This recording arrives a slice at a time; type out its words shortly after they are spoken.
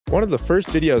One of the first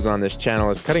videos on this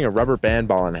channel is cutting a rubber band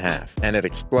ball in half, and it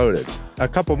exploded. A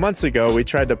couple months ago, we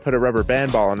tried to put a rubber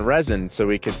band ball in resin so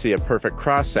we could see a perfect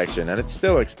cross section, and it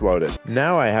still exploded.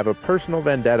 Now I have a personal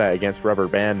vendetta against rubber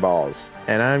band balls,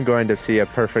 and I'm going to see a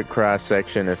perfect cross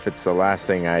section if it's the last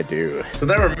thing I do. So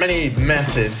there were many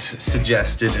methods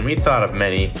suggested, and we thought of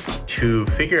many to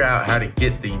figure out how to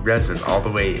get the resin all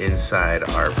the way inside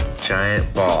our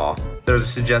giant ball. There was a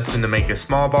suggestion to make a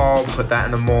small ball, put that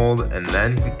in a mold, and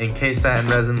then encase that in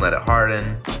resin, let it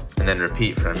harden, and then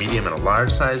repeat for a medium and a large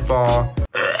size ball.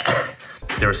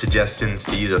 There were suggestions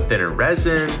to use a thinner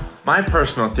resin. My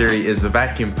personal theory is the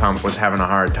vacuum pump was having a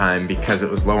hard time because it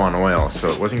was low on oil, so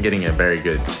it wasn't getting a very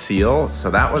good seal,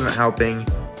 so that wasn't helping.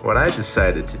 What I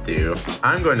decided to do,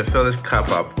 I'm going to fill this cup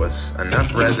up with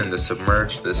enough resin to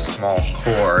submerge this small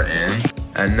core in,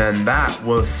 and then that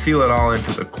will seal it all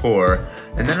into the core.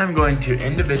 And then I'm going to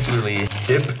individually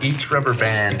dip each rubber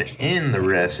band in the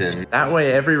resin. That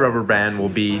way every rubber band will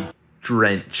be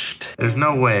drenched. There's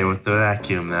no way with the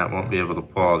vacuum that won't be able to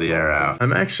pull all the air out.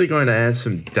 I'm actually going to add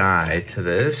some dye to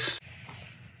this.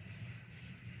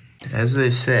 As they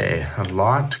say, a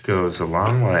lot goes a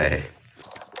long way.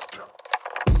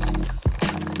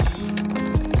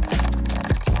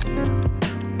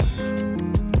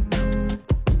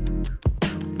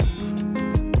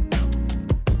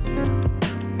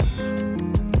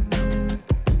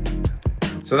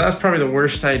 So that was probably the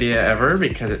worst idea ever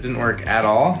because it didn't work at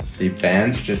all. The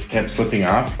bands just kept slipping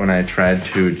off when I tried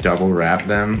to double wrap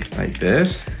them like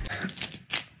this.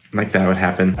 Like that would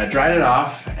happen. I dried it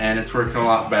off and it's working a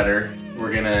lot better.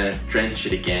 We're gonna drench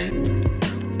it again.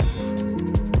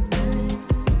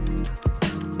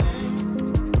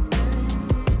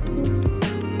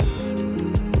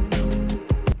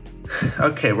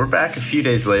 Okay, we're back a few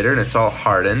days later and it's all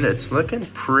hardened. It's looking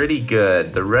pretty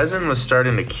good. The resin was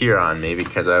starting to cure on me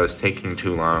because I was taking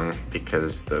too long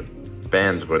because the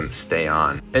bands wouldn't stay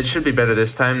on. It should be better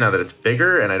this time now that it's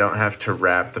bigger and I don't have to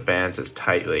wrap the bands as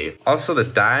tightly. Also, the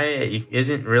dye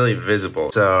isn't really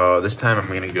visible, so this time I'm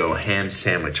gonna go ham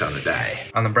sandwich on the dye.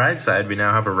 On the bride side, we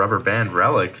now have a rubber band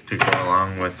relic to go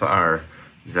along with our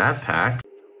Zap Pack.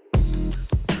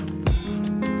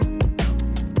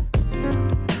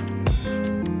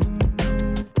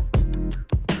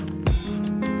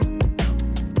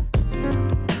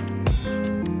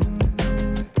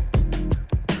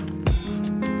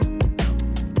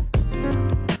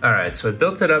 Alright, so I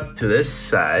built it up to this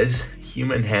size,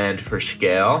 human hand for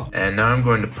scale, and now I'm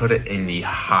going to put it in the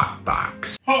hot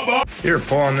box. Hot box! Here,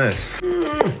 pull on this.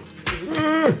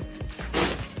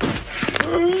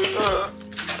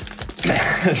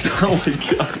 Oh my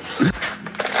gosh.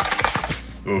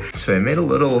 Oof. So I made a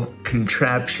little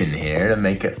contraption here to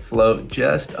make it float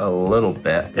just a little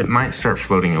bit. It might start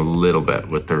floating a little bit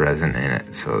with the resin in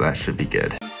it, so that should be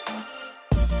good.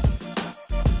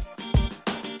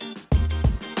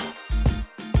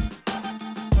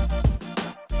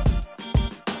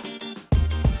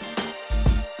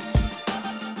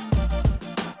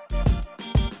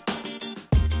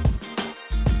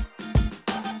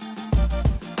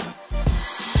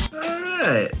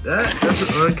 Alright, that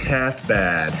doesn't look half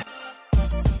bad.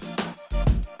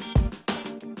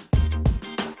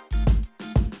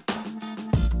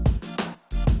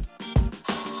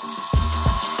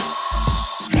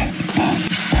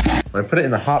 When I put it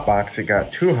in the hot box, it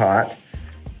got too hot,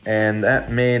 and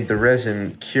that made the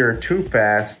resin cure too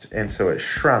fast, and so it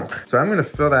shrunk. So I'm gonna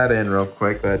fill that in real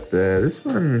quick, but this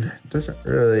one doesn't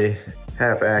really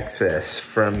have access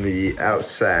from the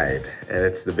outside, and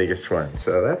it's the biggest one.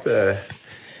 So that's a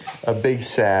big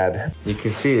sad. You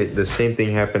can see the same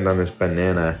thing happened on this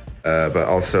banana, but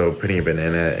also putting a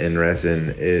banana in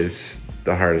resin is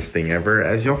the hardest thing ever,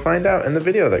 as you'll find out in the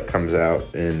video that comes out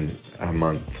in a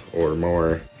month or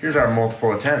more. Here's our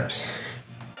multiple attempts.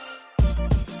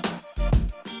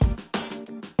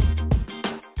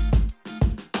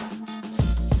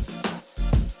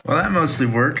 Well, that mostly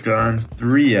worked on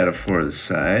 3 out of 4 of the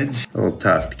sides. A little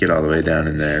tough to get all the way down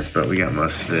in there, but we got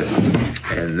most of it.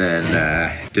 And then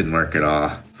it didn't work at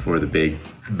all for the big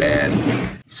bad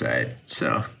side.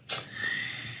 So,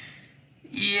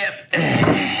 yep.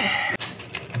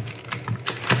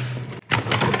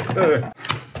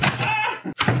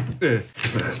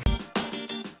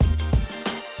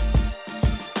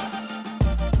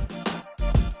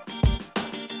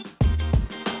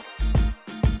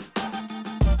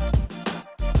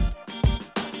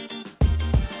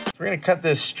 We're gonna cut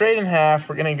this straight in half.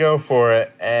 We're gonna go for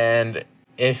it, and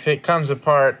if it comes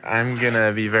apart, I'm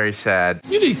gonna be very sad.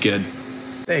 You did good.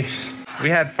 Thanks. We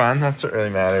had fun, that's what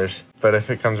really matters. But if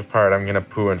it comes apart, I'm gonna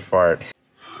poo and fart.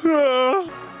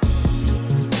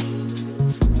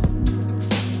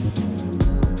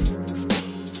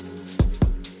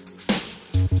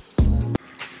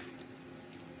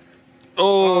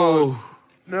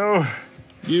 No.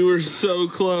 You were so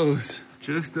close.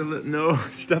 Just a little. No,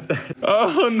 stop that.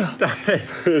 Oh no. Stop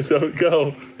it. Don't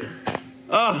go.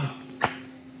 Oh.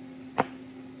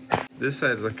 This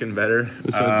side's looking better.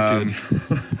 This side's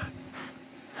good.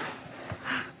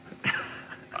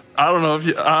 I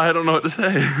don't know what to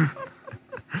say.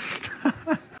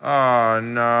 Oh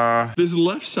no. This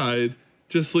left side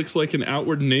just looks like an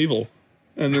outward navel.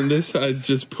 And then this side's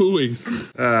just pooing.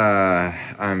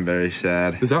 I'm very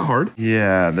sad. Is that hard?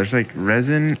 Yeah, there's like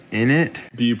resin in it.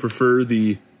 Do you prefer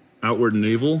the outward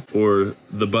navel or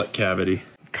the butt cavity?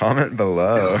 Comment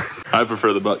below. I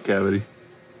prefer the butt cavity.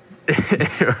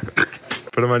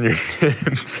 Put them on your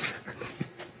hips.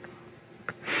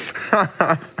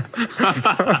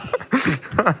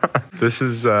 This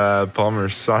is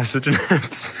Palmer's sausage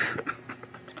nips.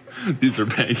 These are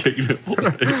pancake nipples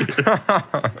right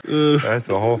here. That's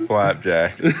a whole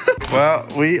flapjack. Well,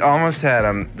 we almost had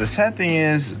them. The sad thing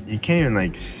is, you can't even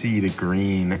like see the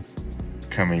green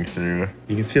coming through.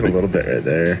 You can see it a little bit right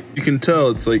there. You can tell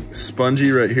it's like spongy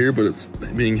right here, but it's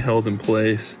being held in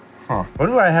place. Huh. What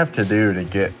do I have to do to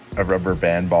get a rubber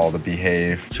band ball to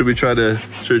behave? Should we try to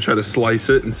slice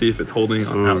it and see if it's holding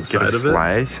on outside of it?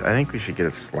 Slice? I think we should get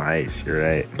a slice. You're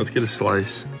right. Let's get a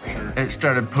slice. It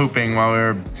started pooping while we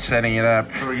were setting it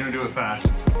up. So we're gonna do it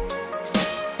fast.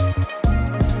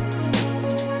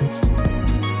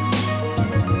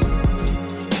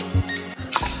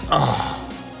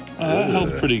 That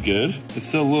held pretty good. It's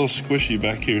still a little squishy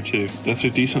back here too. That's a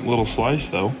decent little slice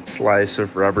though. Slice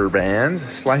of rubber bands.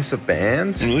 Slice of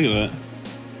bands. And look at that.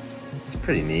 It's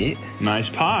pretty neat. Nice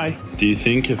pie. Do you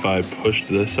think if I pushed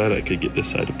this side, I could get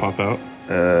this side to pop out?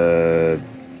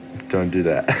 Don't do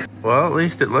that. Well, at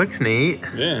least it looks neat.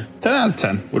 Yeah. 10 out of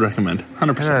 10 would recommend.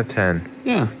 100%. 10 out of 10.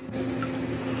 Yeah.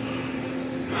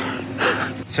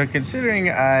 So considering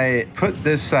I put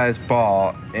this size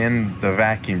ball in the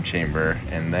vacuum chamber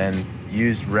and then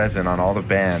used resin on all the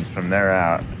bands from there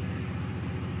out,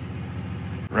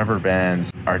 rubber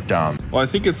bands are dumb. Well, I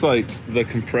think it's like the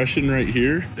compression right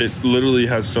here. It literally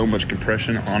has so much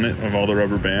compression on it of all the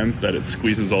rubber bands that it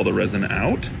squeezes all the resin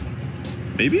out.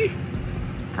 Maybe?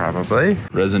 Probably.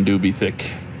 Resin do be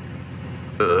thick.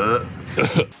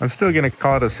 I'm still gonna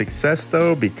call it a success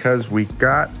though, because we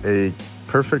got a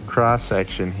perfect cross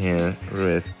section here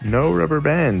with no rubber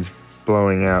bands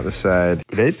blowing out the side.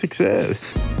 Great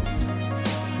success.